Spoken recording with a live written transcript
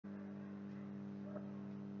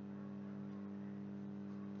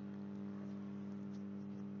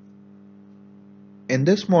In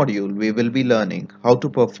this module, we will be learning how to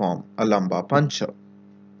perform a lumbar puncture.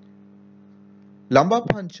 Lumbar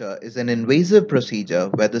puncture is an invasive procedure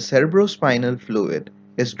where the cerebrospinal fluid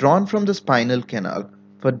is drawn from the spinal canal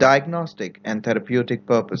for diagnostic and therapeutic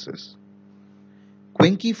purposes.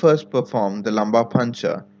 Quincke first performed the lumbar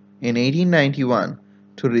puncture in 1891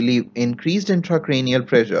 to relieve increased intracranial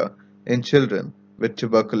pressure in children with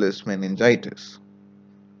tuberculous meningitis.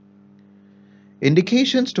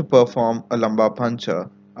 Indications to perform a lumbar puncture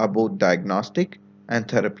are both diagnostic and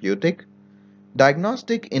therapeutic.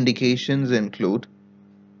 Diagnostic indications include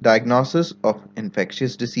diagnosis of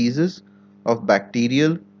infectious diseases, of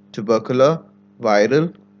bacterial, tubercular,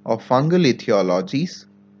 viral, or fungal etiologies,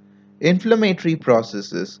 inflammatory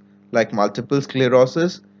processes like multiple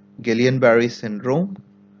sclerosis, Guillain-Barré syndrome,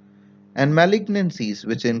 and malignancies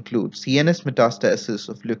which include CNS metastasis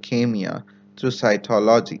of leukemia through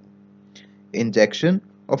cytology, injection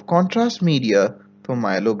of contrast media for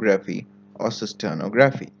myelography or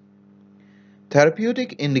cysternography.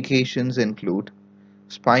 Therapeutic indications include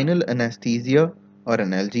spinal anesthesia or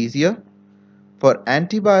analgesia, for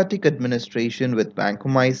antibiotic administration with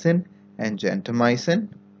vancomycin and gentamicin,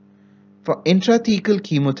 for intrathecal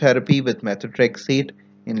chemotherapy with methotrexate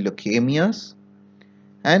in leukemias,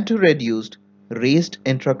 and to reduce raised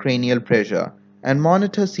intracranial pressure and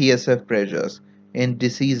monitor CSF pressures in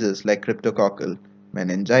diseases like cryptococcal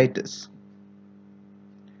meningitis.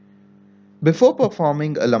 Before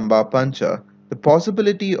performing a lumbar puncture, the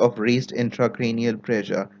possibility of raised intracranial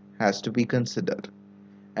pressure has to be considered,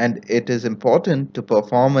 and it is important to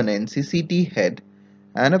perform an NCCT head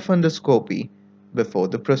and a fundoscopy before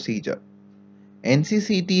the procedure.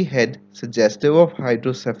 NCCT head suggestive of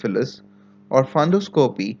hydrocephalus or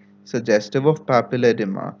fundoscopy suggestive of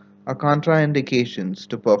papilledema are contraindications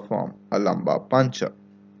to perform a lumbar puncture.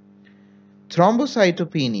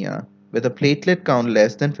 Thrombocytopenia with a platelet count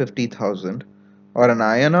less than 50,000 or an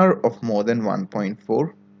INR of more than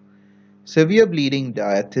 1.4, severe bleeding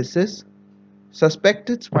diathesis,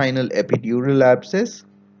 suspected spinal epidural abscess,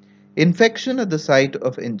 infection at the site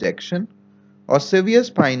of injection, or severe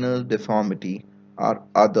spinal deformity are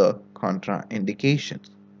other contraindications.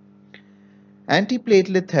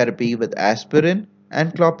 Antiplatelet therapy with aspirin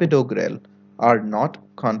and clopidogrel are not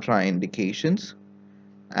contraindications.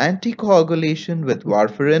 Anticoagulation with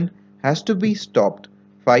warfarin has to be stopped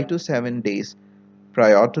 5 to 7 days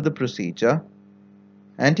prior to the procedure.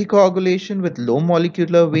 Anticoagulation with low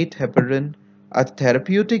molecular weight heparin at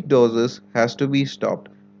therapeutic doses has to be stopped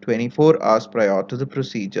 24 hours prior to the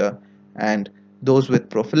procedure, and those with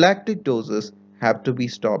prophylactic doses have to be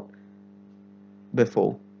stopped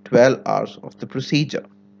before 12 hours of the procedure.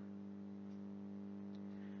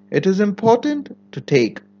 It is important to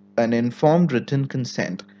take an informed written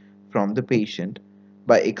consent from the patient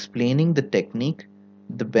by explaining the technique,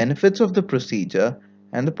 the benefits of the procedure,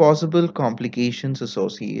 and the possible complications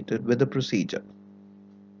associated with the procedure.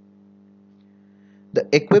 The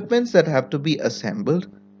equipments that have to be assembled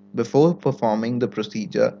before performing the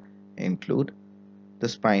procedure include the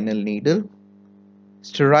spinal needle,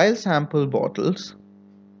 sterile sample bottles,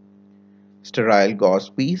 sterile gauze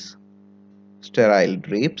piece, sterile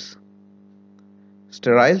drapes,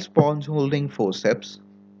 sterile sponge holding forceps,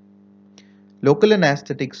 local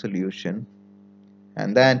anesthetic solution,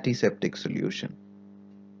 and the antiseptic solution.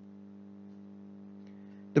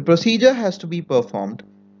 The procedure has to be performed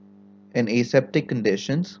in aseptic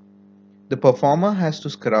conditions. The performer has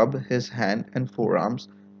to scrub his hand and forearms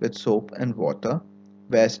with soap and water,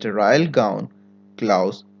 wear sterile gown,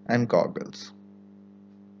 gloves, and goggles.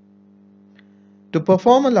 To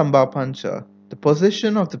perform a lumbar puncture, the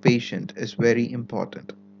position of the patient is very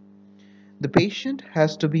important. The patient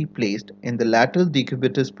has to be placed in the lateral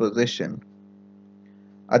decubitus position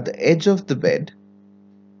at the edge of the bed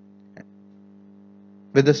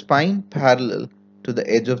with the spine parallel to the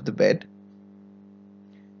edge of the bed,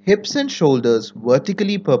 hips and shoulders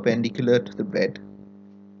vertically perpendicular to the bed.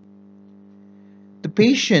 The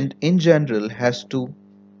patient in general has to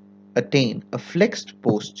attain a flexed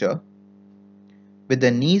posture with the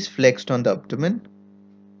knees flexed on the abdomen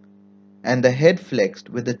and the head flexed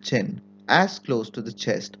with the chin as close to the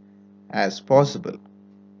chest as possible.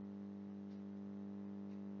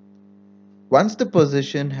 Once the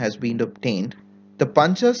position has been obtained, the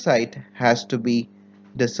puncture site has to be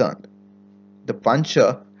discerned. The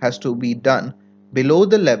puncture has to be done below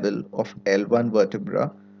the level of L1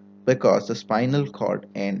 vertebra because the spinal cord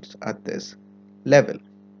ends at this level.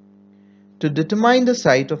 To determine the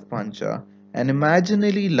site of puncture, an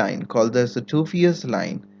imaginary line called the Zetoophius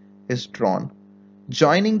line is drawn,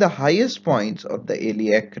 joining the highest points of the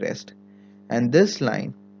iliac crest, and this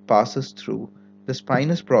line passes through the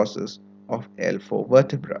spinous process of L4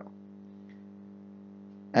 vertebra,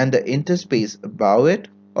 and the interspace above it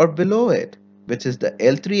or below it, which is the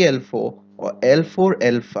L3-L4 or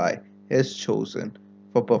L4-L5, is chosen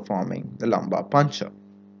for performing the lumbar puncture.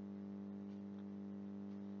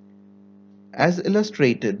 As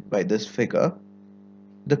illustrated by this figure,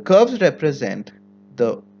 the curves represent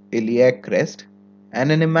the iliac crest,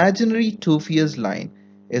 and an imaginary two-fierce line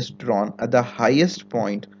is drawn at the highest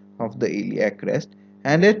point of the iliac crest,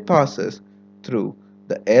 and it passes through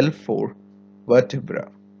the L4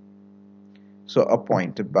 vertebra. So a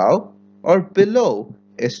point above or below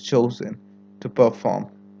is chosen to perform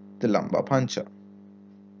the lumbar puncture.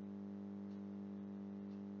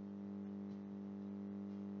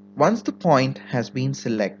 Once the point has been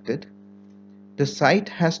selected, the site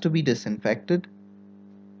has to be disinfected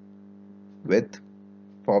with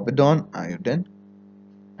povidone iodine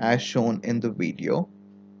as shown in the video.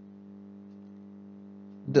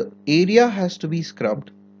 The area has to be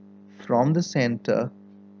scrubbed from the center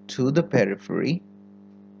to the periphery.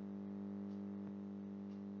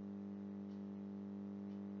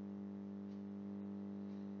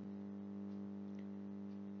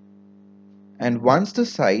 And once the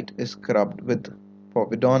site is scrubbed with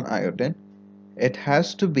povidone iodine, it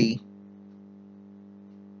has to be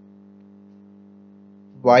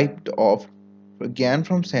wiped off again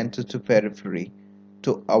from center to periphery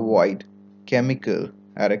to avoid chemical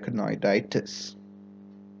arachnoiditis.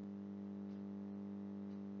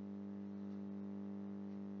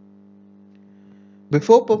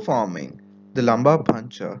 Before performing the lumbar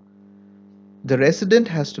puncture, the resident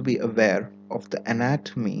has to be aware of the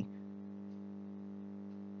anatomy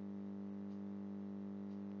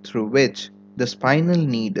through which the spinal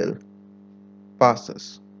needle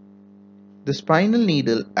passes. The spinal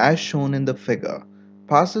needle, as shown in the figure,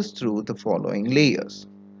 passes through the following layers: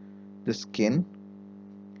 the skin,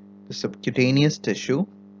 the subcutaneous tissue,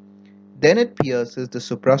 then it pierces the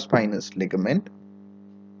supraspinous ligament,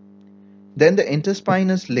 then the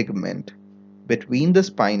interspinous ligament between the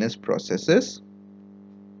spinous processes,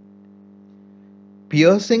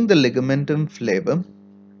 piercing the ligamentum flavum,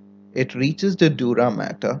 it reaches the dura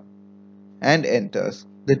mater and enters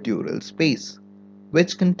the dural space,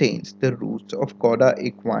 which contains the roots of cauda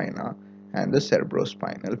equina and the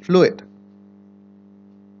cerebrospinal fluid.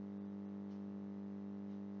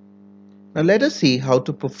 Now let us see how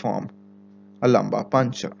to perform a lumbar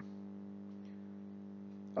puncture.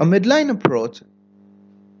 A midline approach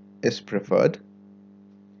is preferred.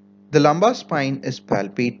 The lumbar spine is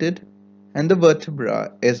palpated and the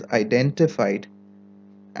vertebra is identified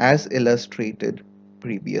as illustrated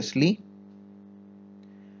previously.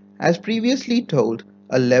 As previously told,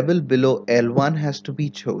 a level below L1 has to be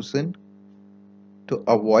chosen to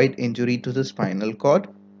avoid injury to the spinal cord,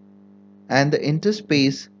 and the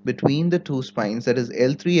interspace between the two spines, that is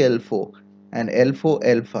L3-L4 and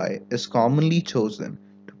L4-L5, is commonly chosen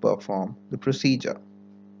to perform the procedure.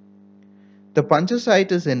 The puncture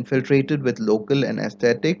site is infiltrated with local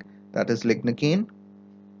anesthetic, that is lignocaine.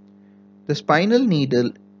 The spinal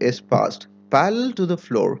needle is passed parallel to the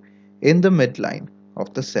floor in the midline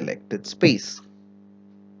of the selected space.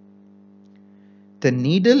 The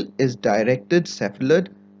needle is directed cephalad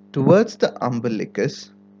towards the umbilicus.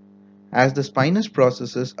 As the spinous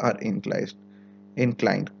processes are inclined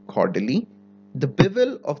caudally, the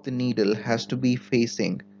bevel of the needle has to be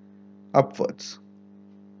facing upwards.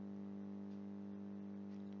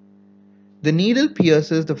 The needle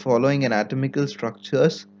pierces the following anatomical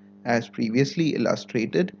structures as previously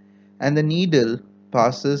illustrated, and the needle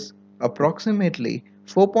passes approximately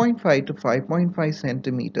 4.5 to 5.5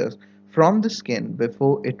 centimeters from the skin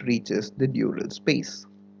before it reaches the dural space.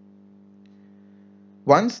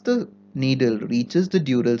 Once the needle reaches the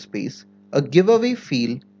dural space, a giveaway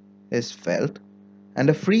feel is felt and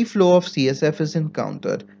a free flow of CSF is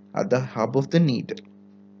encountered at the hub of the needle.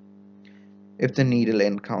 If the needle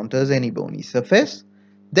encounters any bony surface,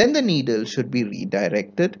 then the needle should be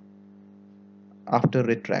redirected after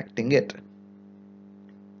retracting it.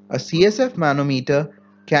 A CSF manometer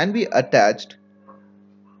can be attached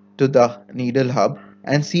to the needle hub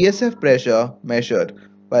and CSF pressure measured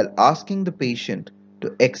while asking the patient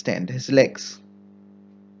to extend his legs.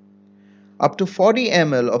 Up to 40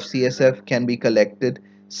 ml of CSF can be collected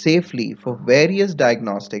safely for various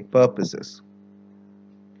diagnostic purposes.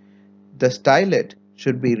 The stylet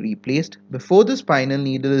should be replaced before the spinal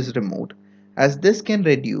needle is removed, as this can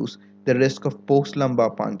reduce the risk of post-lumbar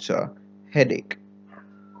puncture headache.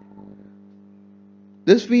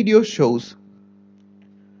 This video shows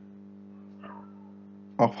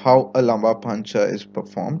of how a lumbar puncture is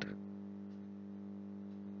performed.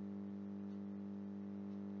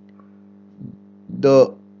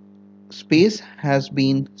 The space has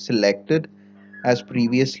been selected as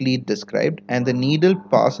previously described, and the needle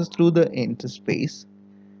passes through the interspace.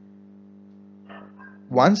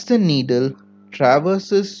 Once the needle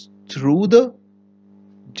traverses through the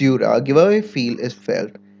dura, giveaway field is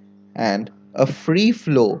felt and a free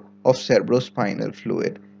flow of cerebrospinal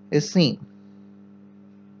fluid is seen.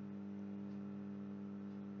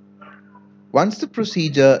 Once the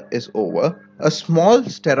procedure is over, a small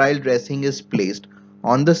sterile dressing is placed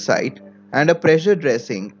on the site and a pressure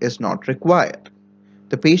dressing is not required.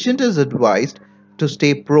 The patient is advised to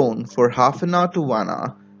stay prone for half an hour to 1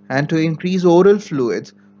 hour and to increase oral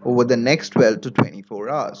fluids over the next 12 to 24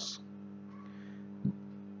 hours.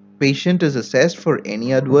 Patient is assessed for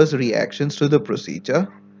any adverse reactions to the procedure.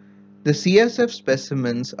 The CSF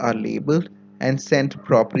specimens are labeled and sent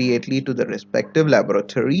appropriately to the respective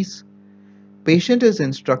laboratories. Patient is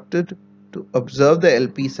instructed to observe the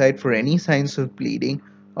LP site for any signs of bleeding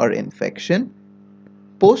or infection.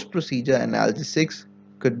 Post-procedure analgesics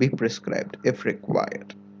could be prescribed if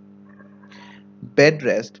required. Bed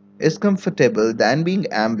rest is comfortable than being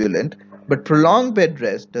ambulant, but prolonged bed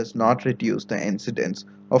rest does not reduce the incidence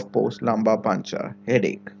of post-lumbar puncture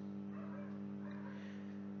headache.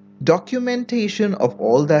 Documentation of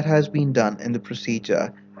all that has been done in the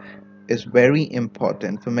procedure is very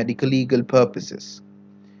important for medical legal purposes.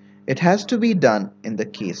 It has to be done in the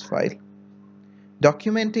case file.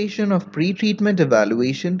 Documentation of pre-treatment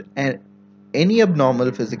evaluation and any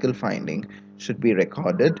abnormal physical finding should be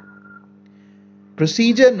recorded.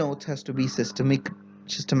 Procedure notes has to be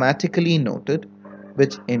systematically noted,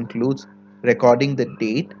 which includes recording the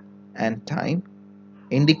date and time,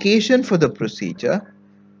 indication for the procedure,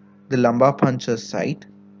 the lumbar puncture site,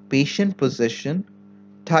 patient position,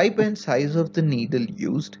 type and size of the needle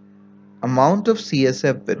used, amount of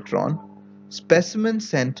CSF withdrawn, specimen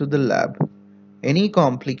sent to the lab, any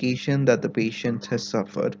complication that the patient has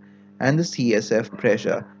suffered, and the CSF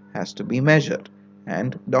pressure has to be measured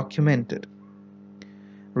and documented.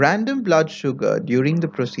 Random blood sugar during the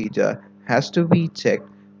procedure has to be checked,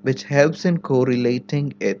 which helps in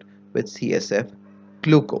correlating it with CSF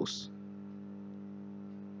glucose.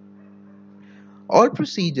 All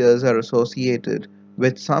procedures are associated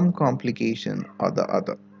with some complication or the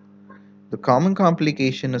other. The common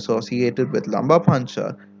complication associated with lumbar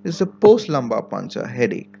puncture is the post-lumbar puncture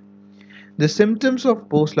headache. The symptoms of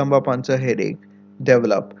post-lumbar puncture headache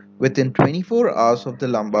develop within 24 hours of the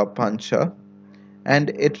lumbar puncture and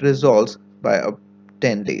it resolves by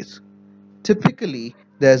 10 days. Typically,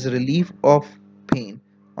 there is relief of pain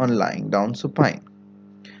on lying down supine.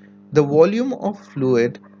 The volume of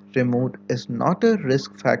fluid removed is not a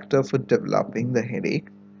risk factor for developing the headache,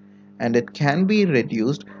 and it can be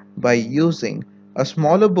reduced by using a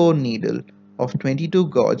smaller bore needle of 22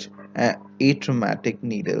 gauge and atraumatic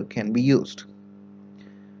needle can be used.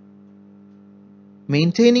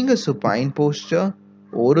 Maintaining a supine posture,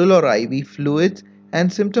 oral or IV fluids,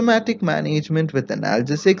 and symptomatic management with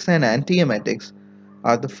analgesics and antiemetics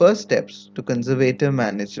are the first steps to conservative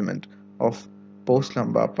management of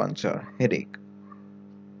post-lumbar puncture headache.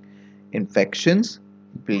 Infections,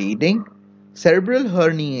 bleeding, cerebral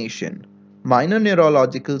herniation, minor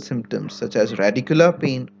neurological symptoms such as radicular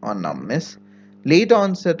pain or numbness, late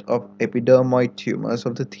onset of epidermoid tumors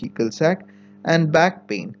of the thecal sac, and back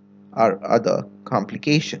pain are other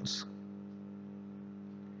complications.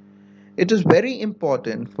 It is very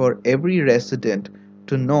important for every resident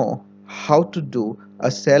to know how to do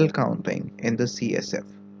a cell counting in the CSF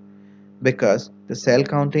because the cell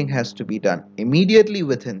counting has to be done immediately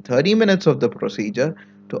within 30 minutes of the procedure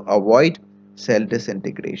to avoid cell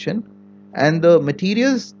disintegration, and the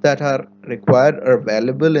materials that are required are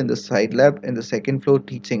available in the side lab in the second floor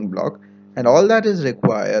teaching block, and all that is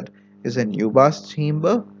required is a Newbar's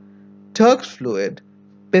chamber, Turk's fluid,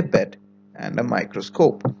 pipette, and a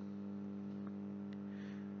microscope.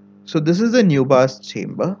 So this is the Newbar's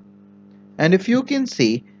chamber, and if you can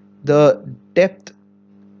see, the depth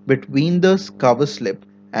between the cover slip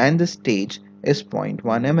and the stage is 0.1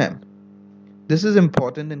 mm. This is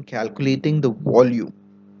important in calculating the volume.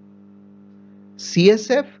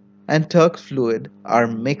 CSF and Turk's fluid are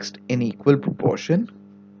mixed in equal proportion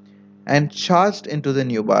and charged into the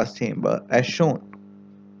Newbar's chamber as shown.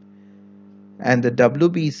 And the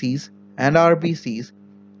WBCs and RBCs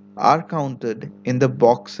are counted in the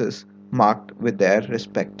boxes marked with their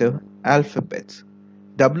respective alphabets.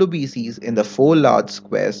 WBCs in the 4 large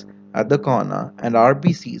squares at the corner and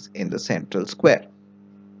RBCs in the central square.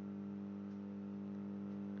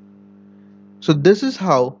 So this is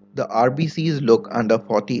how the RBCs look under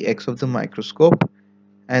 40x of the microscope,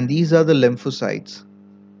 and these are the lymphocytes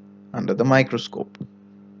under the microscope.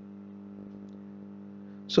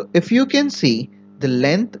 So if you can see, the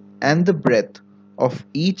length and the breadth of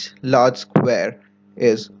each large square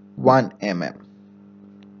is 1 mm.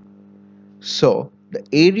 So the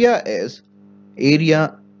area is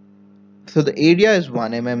area so the area is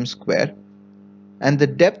 1 mm square, and the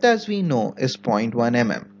depth, as we know, is 0.1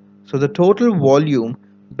 mm. So the total volume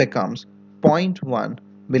becomes 0.1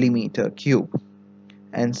 millimeter cube.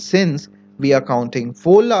 And since we are counting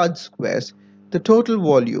 4 large squares, the total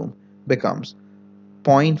volume becomes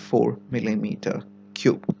 0.4 millimeter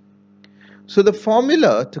cube. So the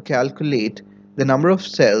formula to calculate the number of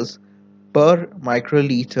cells per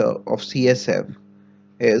microliter of CSF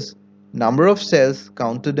is number of cells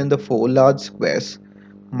counted in the 4 large squares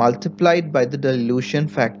multiplied by the dilution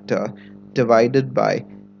factor divided by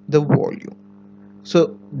the volume.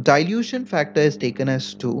 So dilution factor is taken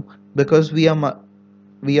as 2 because we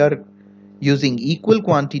are using equal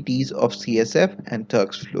quantities of CSF and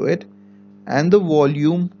Turk's fluid, and the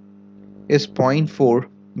volume is 0.4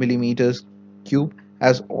 millimeters cube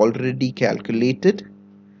as already calculated.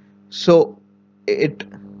 So it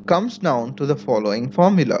comes down to the following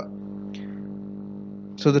formula.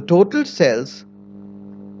 So the total cells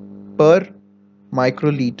per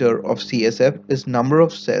microliter of CSF is number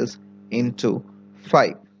of cells into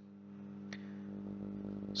 5.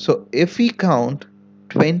 So if we count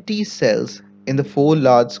 20 cells in the 4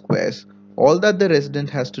 large squares, all that the resident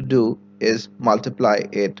has to do is multiply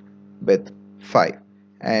it with 5,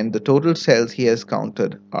 and the total cells he has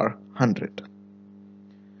counted are 100.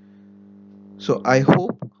 So I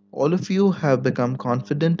hope all of you have become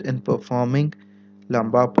confident in performing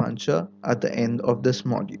lumbar puncture at the end of this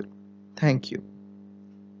module. Thank you.